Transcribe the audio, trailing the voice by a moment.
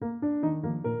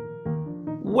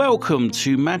Welcome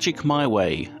to Magic My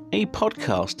Way, a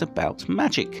podcast about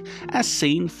magic, as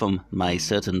seen from my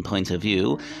certain point of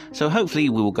view. So hopefully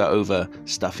we will go over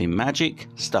stuff in magic,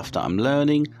 stuff that I'm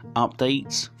learning,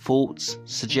 updates, thoughts,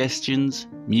 suggestions,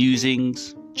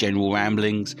 musings, general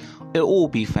ramblings. It'll all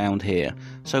be found here.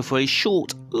 So for a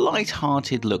short,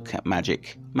 light-hearted look at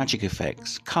magic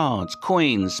effects, cards,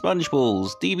 coins, sponge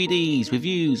balls, DVDs,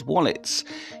 reviews, wallets,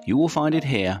 you will find it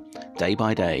here, day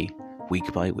by day,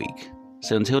 week by week.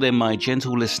 So until then, my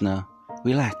gentle listener,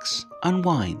 relax,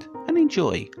 unwind, and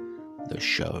enjoy the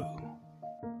show.